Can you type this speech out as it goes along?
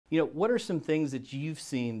What are some things that you've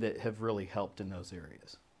seen that have really helped in those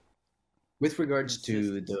areas? With regards to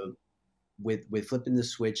Consistency. the with flipping the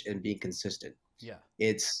switch and being consistent, Yeah.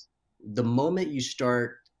 it's the moment you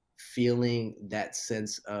start feeling that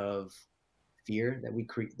sense of fear that we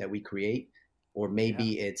create, or Yeah.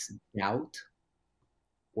 maybe it's doubt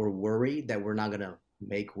or worry that we're not going to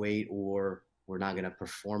make weight or we're not going to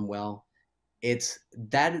perform well. It's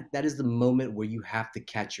that is the moment where you have to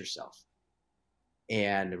catch yourself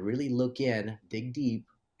and really look in, dig deep,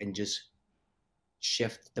 and just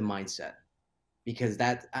shift the mindset. Because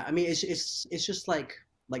that, I mean, it's just like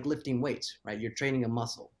lifting weights, right? You're training a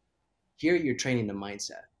muscle. Here you're training the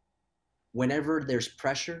mindset. Whenever there's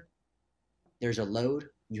pressure, there's a load,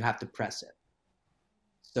 you have to press it.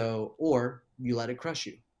 So, or you let it crush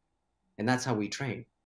you. And that's how we train.